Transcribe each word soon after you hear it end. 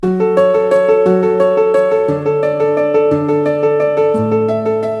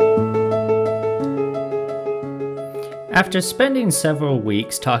After spending several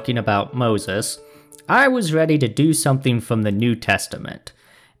weeks talking about Moses, I was ready to do something from the New Testament,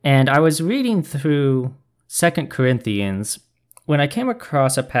 and I was reading through 2 Corinthians when I came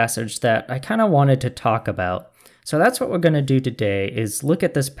across a passage that I kind of wanted to talk about. So that's what we're going to do today, is look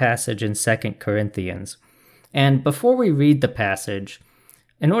at this passage in 2 Corinthians. And before we read the passage,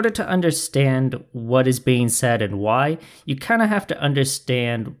 in order to understand what is being said and why, you kind of have to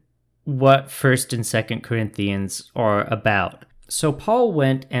understand what 1st and 2nd Corinthians are about. So Paul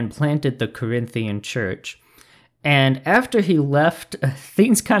went and planted the Corinthian church, and after he left,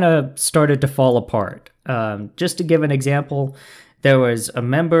 things kind of started to fall apart. Just to give an example, there was a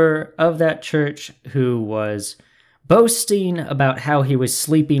member of that church who was boasting about how he was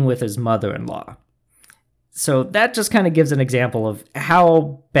sleeping with his mother-in-law. So that just kind of gives an example of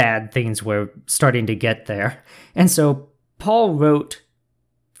how bad things were starting to get there. And so Paul wrote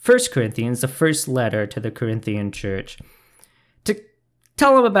 1 Corinthians, the first letter to the Corinthian church, to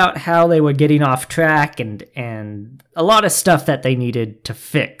tell them about how they were getting off track and a lot of stuff that they needed to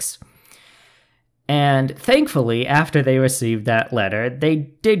fix. And thankfully, after they received that letter, they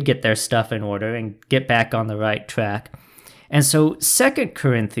did get their stuff in order and get back on the right track. And so 2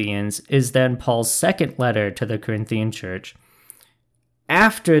 Corinthians is then Paul's second letter to the Corinthian church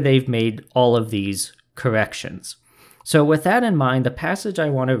after they've made all of these corrections. So with that in mind, the passage I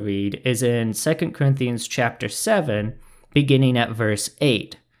want to read is in 2 Corinthians chapter 7, beginning at verse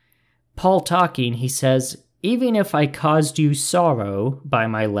 8. Paul talking, he says, "Even if I caused you sorrow by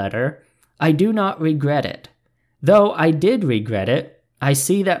my letter, I do not regret it. Though I did regret it, I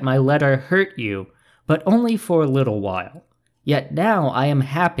see that my letter hurt you, but only for a little while. Yet now I am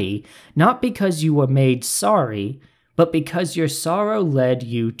happy, not because you were made sorry, but because your sorrow led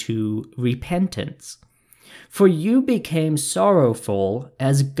you to repentance. For you became sorrowful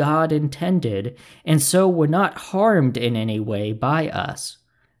as God intended, and so were not harmed in any way by us.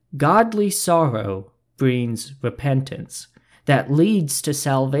 Godly sorrow brings repentance that leads to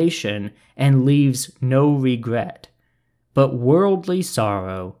salvation and leaves no regret, but worldly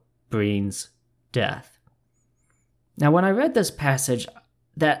sorrow brings death." Now, when I read this passage,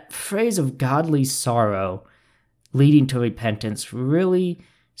 that phrase of godly sorrow leading to repentance really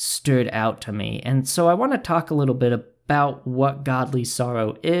stood out to me. And so I want to talk a little bit about what godly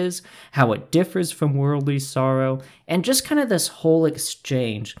sorrow is, how it differs from worldly sorrow, and just kind of this whole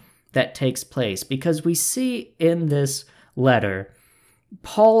exchange that takes place. Because we see in this letter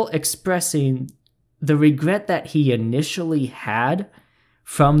Paul expressing the regret that he initially had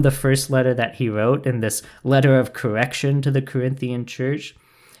from the first letter that he wrote, in this letter of correction to the Corinthian church.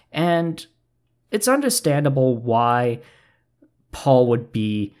 And it's understandable why Paul would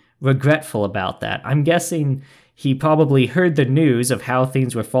be regretful about that. I'm guessing he probably heard the news of how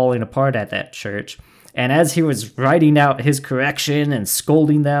things were falling apart at that church, and as he was writing out his correction and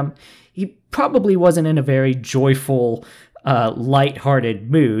scolding them, he probably wasn't in a very joyful, light-hearted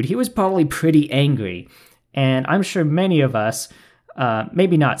mood. He was probably pretty angry, and I'm sure many of us,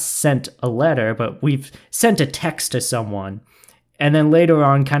 maybe not sent a letter, but we've sent a text to someone, and then later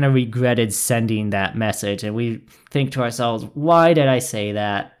on kind of regretted sending that message. And we think to ourselves, why did I say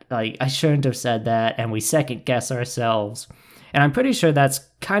that? Like, I shouldn't have said that. And we second guess ourselves. And I'm pretty sure that's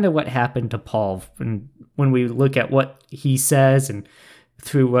kind of what happened to Paul. When we look at what he says and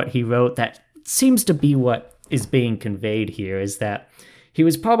through what he wrote, that seems to be what is being conveyed here, is that he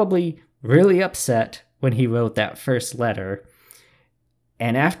was probably really upset when he wrote that first letter.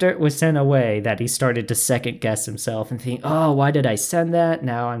 And after it was sent away, that he started to second guess himself and think, oh, why did I send that?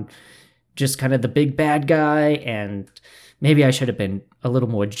 Now I'm just kind of the big bad guy, and maybe I should have been a little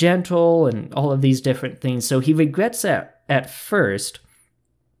more gentle, and all of these different things. So he regrets that at first.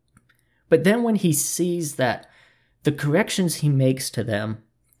 But then when he sees that the corrections he makes to them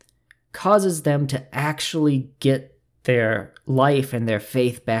causes them to actually get their life and their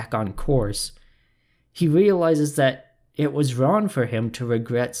faith back on course, he realizes that it was wrong for him to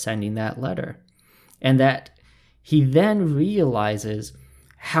regret sending that letter, and that he then realizes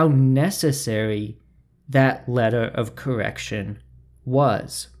how necessary that letter of correction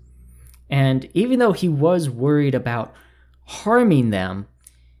was. And even though he was worried about harming them,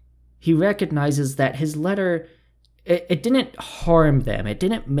 he recognizes that his letter, it didn't harm them. It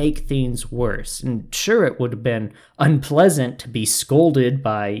didn't make things worse. And sure, it would have been unpleasant to be scolded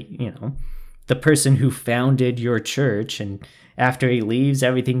by, the person who founded your church, and after he leaves,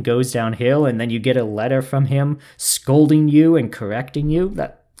 everything goes downhill, and then you get a letter from him scolding you and correcting you.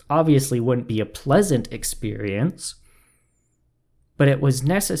 That obviously wouldn't be a pleasant experience, but it was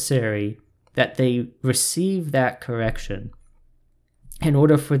necessary that they receive that correction in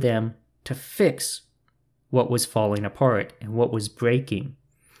order for them to fix what was falling apart and what was breaking.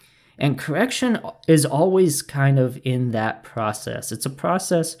 And correction is always kind of in that process. It's a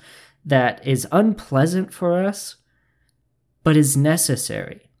process that is unpleasant for us, but is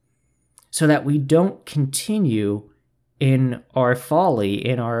necessary so that we don't continue in our folly,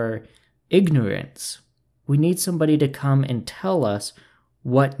 in our ignorance. We need somebody to come and tell us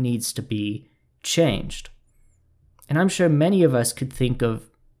what needs to be changed. And I'm sure many of us could think of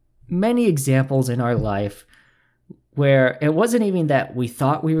many examples in our life where it wasn't even that we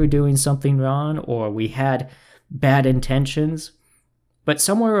thought we were doing something wrong or we had bad intentions, but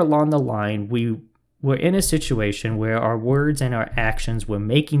somewhere along the line we were in a situation where our words and our actions were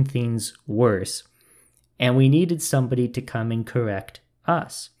making things worse, and we needed somebody to come and correct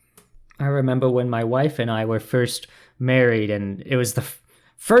us. I remember when my wife and I were first married, and it was the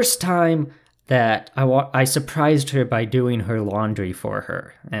first time that I surprised her by doing her laundry for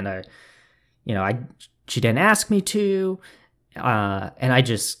her. And she didn't ask me to, and I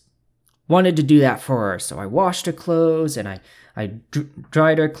just wanted to do that for her. So I washed her clothes, and I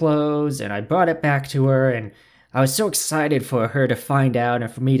dried her clothes, and I brought it back to her, and I was so excited for her to find out and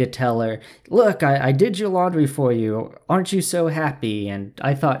for me to tell her, look, I did your laundry for you. Aren't you so happy? And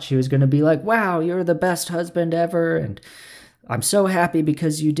I thought she was going to be like, wow, you're the best husband ever, and I'm so happy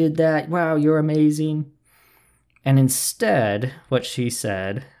because you did that. Wow, you're amazing. And instead, what she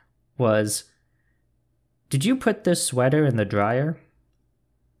said was, did you put this sweater in the dryer?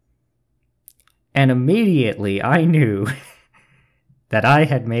 And immediately I knew that I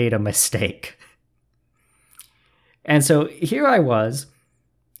had made a mistake. And so here I was,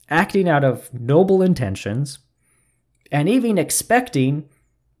 acting out of noble intentions, and even expecting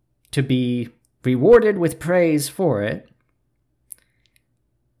to be rewarded with praise for it,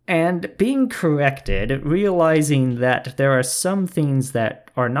 and being corrected, realizing that there are some things that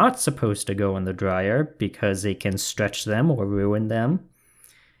are not supposed to go in the dryer because they can stretch them or ruin them.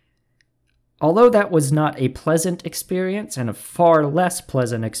 Although that was not a pleasant experience and a far less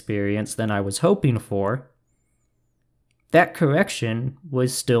pleasant experience than I was hoping for, that correction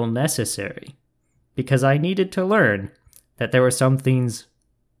was still necessary because I needed to learn that there were some things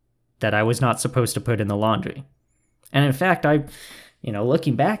that I was not supposed to put in the laundry. And in fact,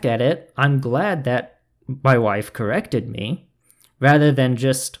 looking back at it, I'm glad that my wife corrected me rather than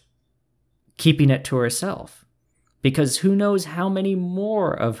just keeping it to herself. Because who knows how many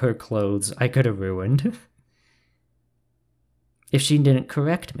more of her clothes I could have ruined if she didn't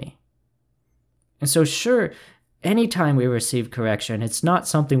correct me. And so sure, anytime we receive correction, it's not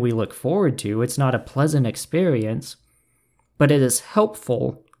something we look forward to. It's not a pleasant experience, but it is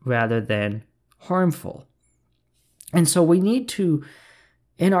helpful rather than harmful. And so we need to,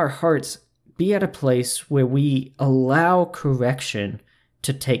 in our hearts, be at a place where we allow correction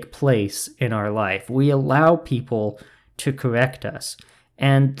to take place in our life. We allow people to correct us,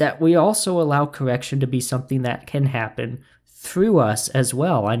 and that we also allow correction to be something that can happen through us as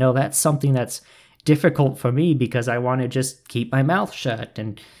well. I know that's something that's difficult for me because I want to just keep my mouth shut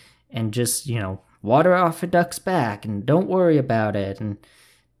and just, water off a duck's back and don't worry about it and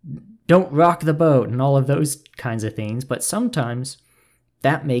don't rock the boat and all of those kinds of things. But sometimes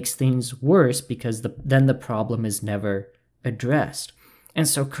that makes things worse because then the problem is never addressed. And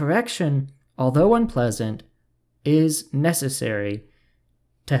so correction, although unpleasant, is necessary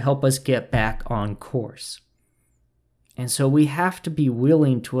to help us get back on course. And so we have to be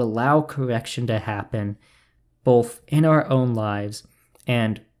willing to allow correction to happen both in our own lives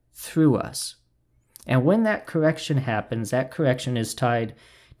and through us. And when that correction happens, that correction is tied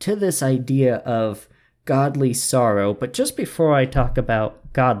to this idea of godly sorrow. But just before I talk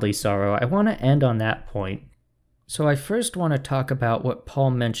about godly sorrow, I want to end on that point. So I first want to talk about what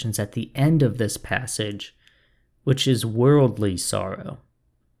Paul mentions at the end of this passage, which is worldly sorrow.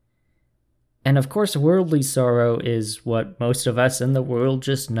 And of course, worldly sorrow is what most of us in the world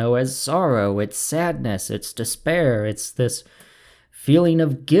just know as sorrow. It's sadness, it's despair, it's this feeling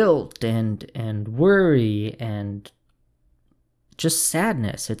of guilt and worry and just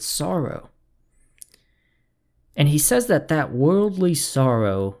sadness. It's sorrow. And he says that worldly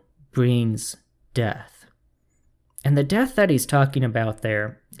sorrow brings death. And the death that he's talking about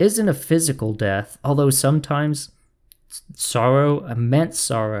there isn't a physical death, although sometimes sorrow, immense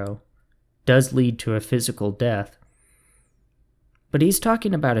sorrow, does lead to a physical death. But he's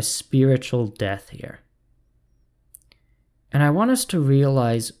talking about a spiritual death here. And I want us to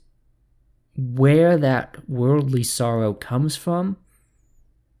realize where that worldly sorrow comes from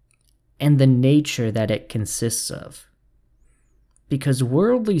and the nature that it consists of. Because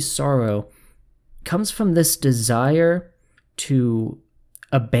worldly sorrow comes from this desire to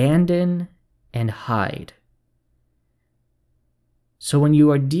abandon and hide. So when you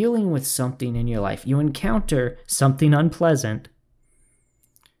are dealing with something in your life, you encounter something unpleasant,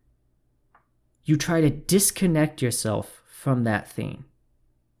 you try to disconnect yourself from that thing.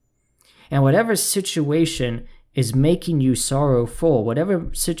 And whatever situation is making you sorrowful,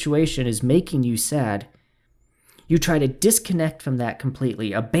 whatever situation is making you sad, you try to disconnect from that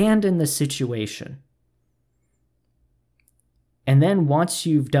completely, abandon the situation. And then once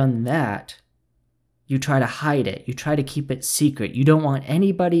you've done that, you try to hide it. You try to keep it secret. You don't want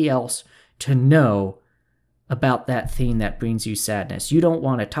anybody else to know about that thing that brings you sadness. You don't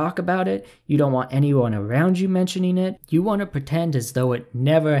want to talk about it. You don't want anyone around you mentioning it. You want to pretend as though it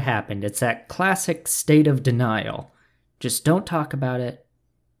never happened. It's that classic state of denial. Just don't talk about it,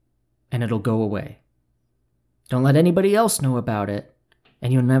 and it'll go away. Don't let anybody else know about it,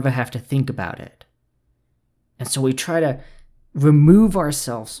 and you'll never have to think about it. And so we try to remove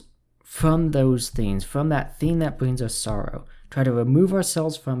ourselves from those things, from that thing that brings us sorrow. Try to remove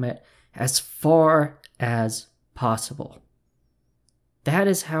ourselves from it as far as possible. That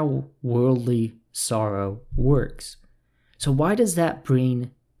is how worldly sorrow works. So why does that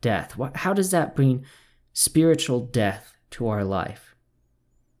bring death? How does that bring spiritual death to our life?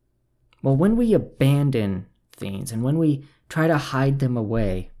 Well, when we abandon things and when we try to hide them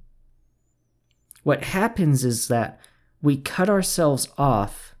away, what happens is that we cut ourselves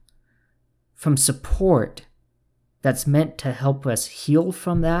off from support that's meant to help us heal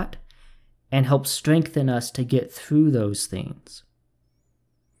from that and help strengthen us to get through those things.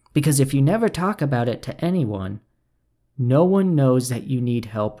 Because if you never talk about it to anyone, no one knows that you need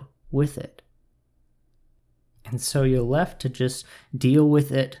help with it. And so you're left to just deal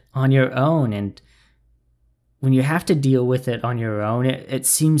with it on your own. And when you have to deal with it on your own, it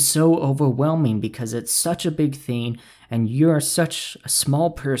seems so overwhelming because it's such a big thing and you're such a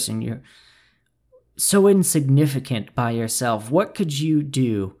small person. You're so insignificant by yourself. What could you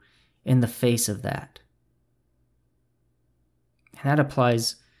do in the face of that? And that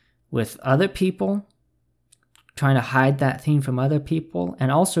applies with other people, trying to hide that thing from other people,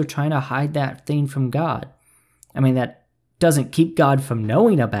 and also trying to hide that thing from God. I mean, that doesn't keep God from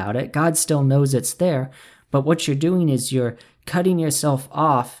knowing about it. God still knows it's there. But what you're doing is you're cutting yourself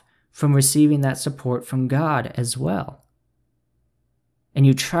off from receiving that support from God as well. And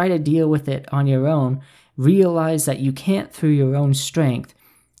you try to deal with it on your own, realize that you can't through your own strength,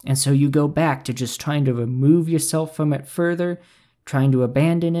 and so you go back to just trying to remove yourself from it further, trying to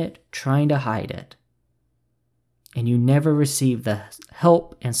abandon it, trying to hide it. And you never receive the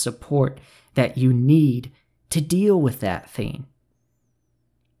help and support that you need to deal with that thing.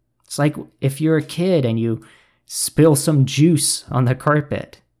 It's like if you're a kid and you spill some juice on the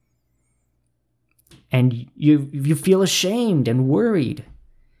carpet and you feel ashamed and worried.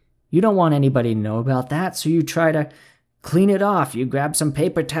 You don't want anybody to know about that, so you try to clean it off. You grab some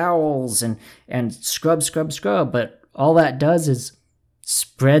paper towels and scrub, but all that does is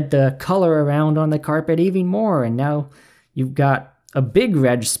spread the color around on the carpet even more, and now you've got a big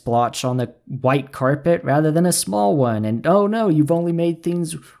red splotch on the white carpet rather than a small one, and oh no, you've only made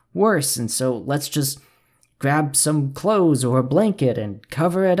things worse, and so let's just grab some clothes or a blanket and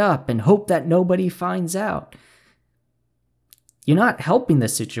cover it up and hope that nobody finds out. You're not helping the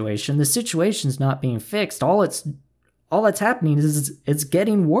situation. The situation's not being fixed. All that's happening is it's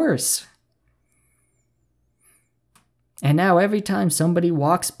getting worse. And now every time somebody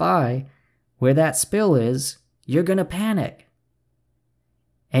walks by where that spill is, you're going to panic.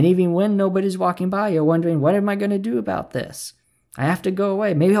 And even when nobody's walking by, you're wondering, what am I going to do about this? I have to go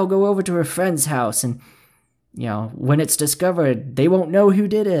away. Maybe I'll go over to a friend's house and, when it's discovered, they won't know who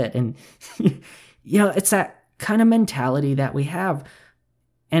did it. And, it's that kind of mentality that we have.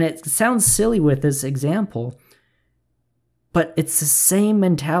 And it sounds silly with this example, but it's the same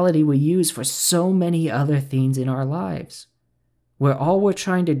mentality we use for so many other things in our lives, where all we're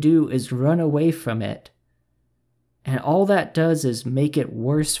trying to do is run away from it. And all that does is make it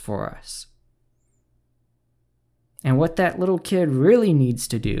worse for us. And what that little kid really needs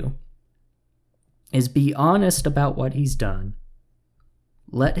to do is be honest about what he's done.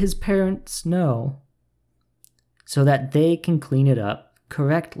 Let his parents know so that they can clean it up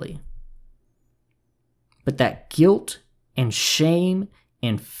correctly. But that guilt and shame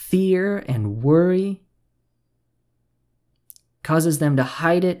and fear and worry causes them to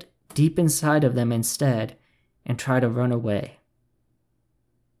hide it deep inside of them instead and try to run away.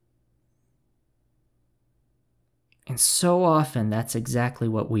 And so often that's exactly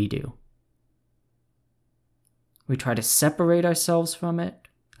what we do. We try to separate ourselves from it,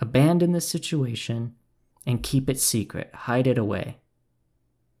 abandon the situation, and keep it secret, hide it away.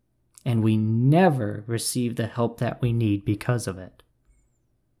 And we never receive the help that we need because of it.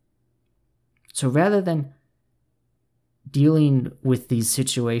 So rather than dealing with these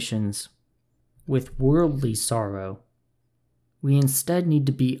situations with worldly sorrow, we instead need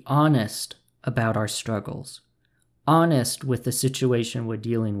to be honest about our struggles, honest with the situation we're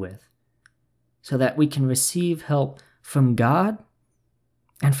dealing with, so that we can receive help from God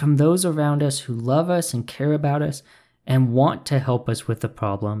and from those around us who love us and care about us and want to help us with the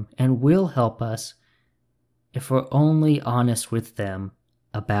problem and will help us if we're only honest with them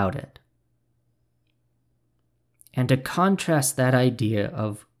about it. And to contrast that idea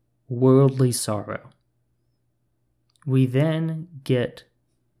of worldly sorrow, we then get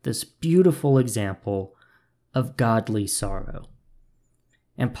this beautiful example of godly sorrow.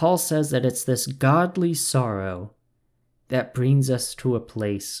 And Paul says that it's this godly sorrow that brings us to a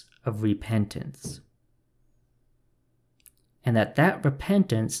place of repentance. And that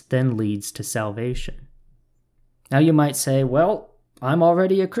repentance then leads to salvation. Now you might say, well, I'm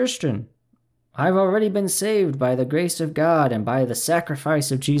already a Christian. I've already been saved by the grace of God and by the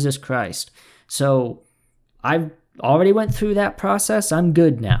sacrifice of Jesus Christ. So I've already went through that process. I'm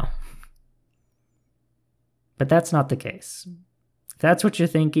good now. But that's not the case. If that's what you're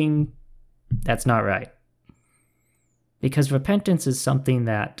thinking, that's not right. Because repentance is something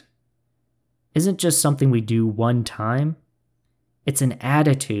that isn't just something we do one time. It's an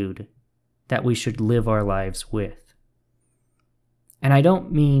attitude that we should live our lives with. And I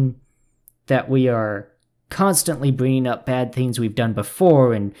don't mean that we are constantly bringing up bad things we've done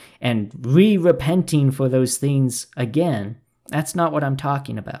before and re-repenting for those things again. That's not what I'm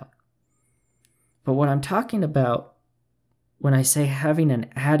talking about. But what I'm talking about when I say having an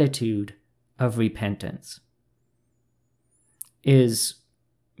attitude of repentance is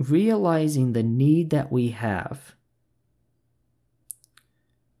realizing the need that we have,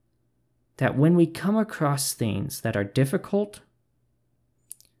 that when we come across things that are difficult,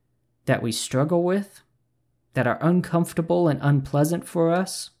 that we struggle with, that are uncomfortable and unpleasant for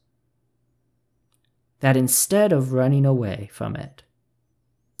us, that instead of running away from it,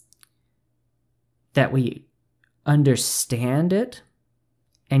 that we understand it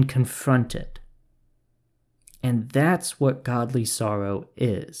and confront it. And that's what godly sorrow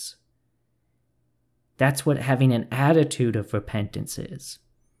is. That's what having an attitude of repentance is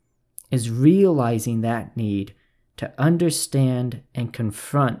realizing that need to understand and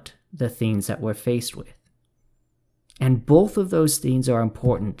confront the things that we're faced with. And both of those things are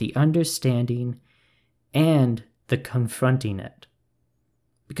important, the understanding and the confronting it.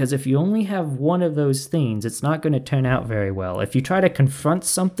 Because if you only have one of those things, it's not going to turn out very well. If you try to confront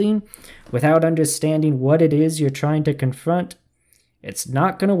something without understanding what it is you're trying to confront, it's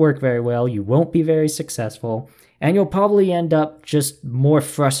not going to work very well, you won't be very successful, and you'll probably end up just more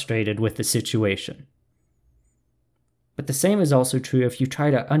frustrated with the situation. But the same is also true if you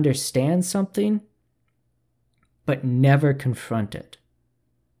try to understand something, but never confront it.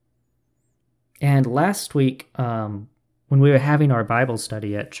 And last week, when we were having our Bible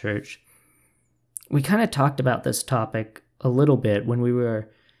study at church, we kind of talked about this topic a little bit when we were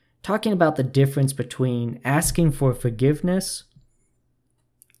talking about the difference between asking for forgiveness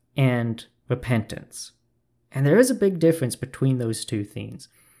and repentance. And there is a big difference between those two things,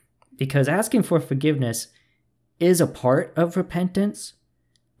 because asking for forgiveness is a part of repentance,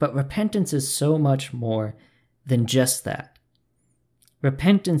 but repentance is so much more than just that.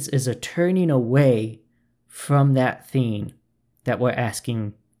 Repentance is a turning away from that thing that we're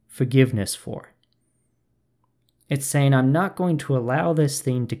asking forgiveness for. It's saying, I'm not going to allow this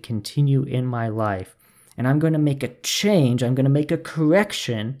thing to continue in my life, and I'm going to make a change, I'm going to make a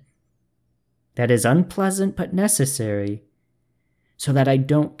correction that is unpleasant but necessary so that I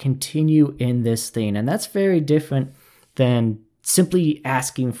don't continue in this thing. And that's very different than simply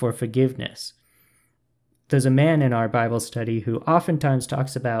asking for forgiveness. There's a man in our Bible study who oftentimes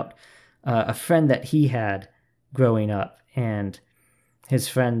talks about a friend that he had growing up, and his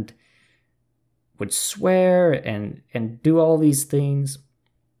friend would swear and do all these things.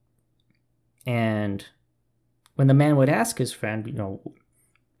 And when the man would ask his friend,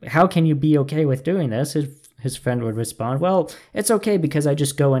 how can you be okay with doing this? His friend would respond, well, it's okay because I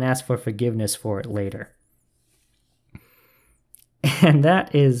just go and ask for forgiveness for it later. And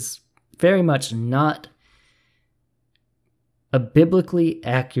that is very much not a biblically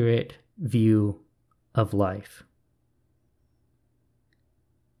accurate view of life.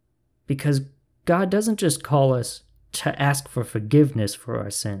 Because God doesn't just call us to ask for forgiveness for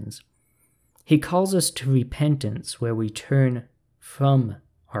our sins. He calls us to repentance, where we turn from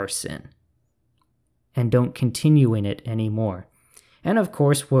our sin and don't continue in it anymore. And of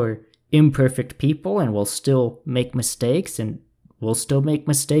course, we're imperfect people and we'll still make mistakes and We'll still make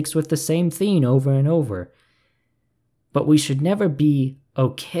mistakes with the same thing over and over. But we should never be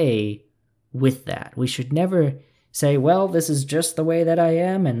okay with that. We should never say, well, this is just the way that I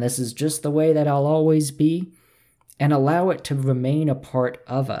am, and this is just the way that I'll always be, and allow it to remain a part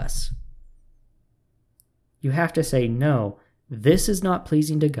of us. You have to say, no, this is not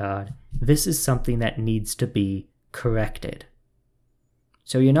pleasing to God. This is something that needs to be corrected.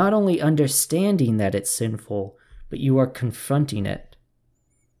 So you're not only understanding that it's sinful, but you are confronting it.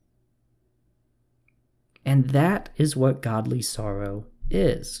 And that is what godly sorrow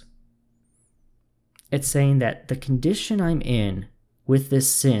is. It's saying that the condition I'm in with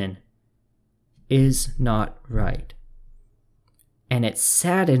this sin is not right. And it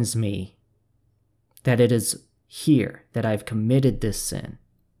saddens me that it is here that I've committed this sin.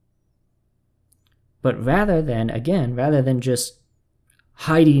 But rather than just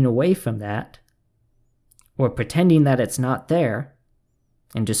hiding away from that, or pretending that it's not there,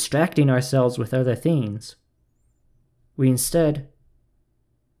 and distracting ourselves with other things, we instead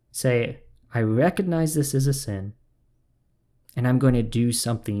say, I recognize this is a sin, and I'm going to do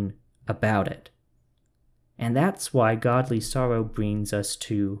something about it. And that's why godly sorrow brings us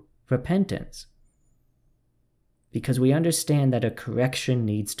to repentance. Because we understand that a correction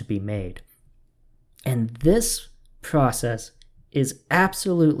needs to be made. And this process is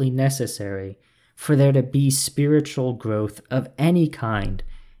absolutely necessary for there to be spiritual growth of any kind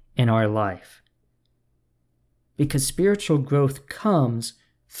in our life. Because spiritual growth comes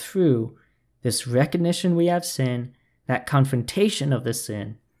through this recognition we have sin, that confrontation of the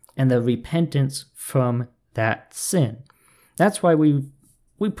sin, and the repentance from that sin. That's why we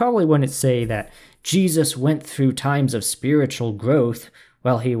probably wouldn't say that Jesus went through times of spiritual growth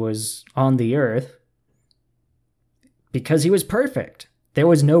while he was on the earth, because he was perfect. There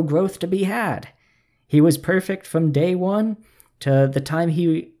was no growth to be had. He was perfect from day one to the time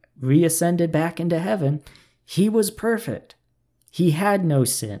he reascended back into heaven. He was perfect. He had no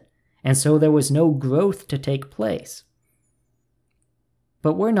sin, and so there was no growth to take place.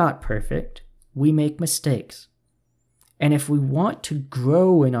 But we're not perfect. We make mistakes. And if we want to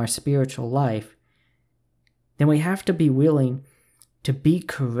grow in our spiritual life, then we have to be willing to be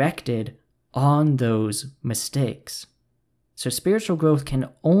corrected on those mistakes. So spiritual growth can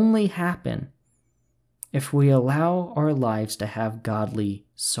only happen if we allow our lives to have godly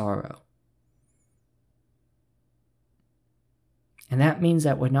sorrow. And that means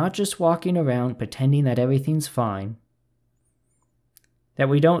that we're not just walking around pretending that everything's fine. That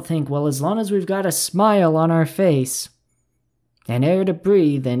we don't think, well, as long as we've got a smile on our face and air to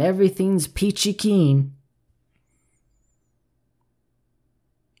breathe, then everything's peachy keen.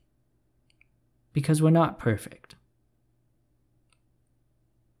 Because we're not perfect.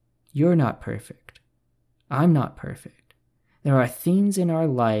 You're not perfect. I'm not perfect. There are things in our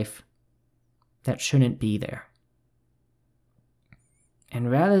life that shouldn't be there.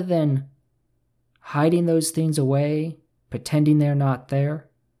 And rather than hiding those things away, pretending they're not there,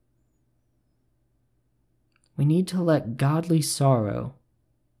 we need to let godly sorrow,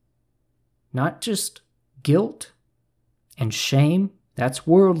 not just guilt and shame, that's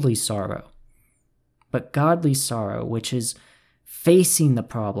worldly sorrow, but godly sorrow, which is facing the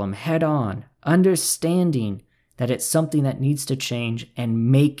problem head on, understanding that it's something that needs to change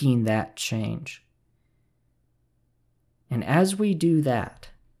and making that change. And as we do that,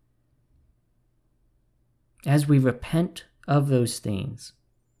 as we repent of those things,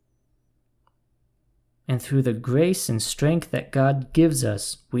 and through the grace and strength that God gives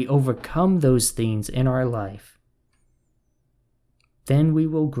us, we overcome those things in our life, then we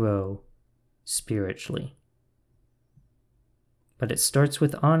will grow spiritually. But it starts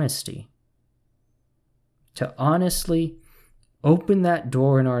with honesty. To honestly open that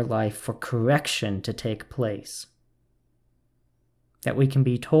door in our life for correction to take place. That we can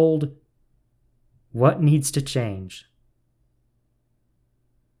be told what needs to change,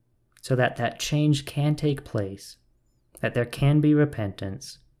 so that that change can take place, that there can be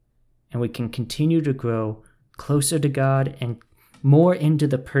repentance, and we can continue to grow closer to God and more into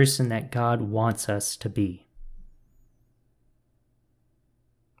the person that God wants us to be.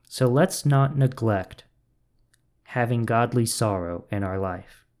 So let's not neglect having godly sorrow in our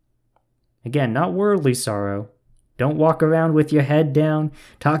life. Again, not worldly sorrow. Don't walk around with your head down,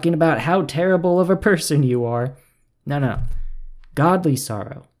 talking about how terrible of a person you are. No. Godly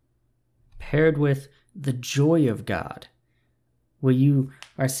sorrow, paired with the joy of God, where you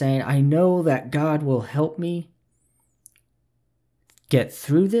are saying, I know that God will help me get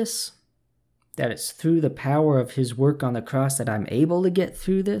through this, that it's through the power of his work on the cross that I'm able to get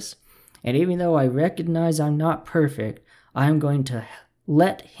through this. And even though I recognize I'm not perfect, I'm going to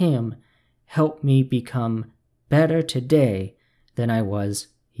let Him help me become better today than I was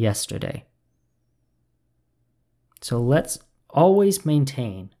yesterday. So let's always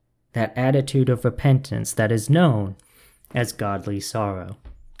maintain that attitude of repentance that is known as godly sorrow.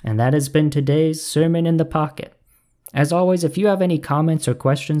 And that has been today's Sermon in the Pocket. As always, if you have any comments or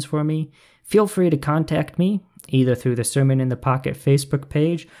questions for me, feel free to contact me either through the Sermon in the Pocket Facebook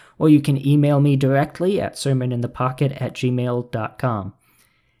page, or you can email me directly at sermoninthepocket@gmail.com.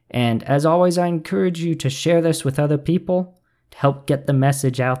 And as always, I encourage you to share this with other people to help get the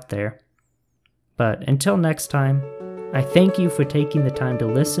message out there. But until next time, I thank you for taking the time to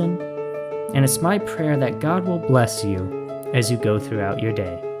listen, and it's my prayer that God will bless you as you go throughout your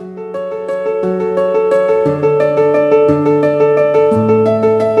day.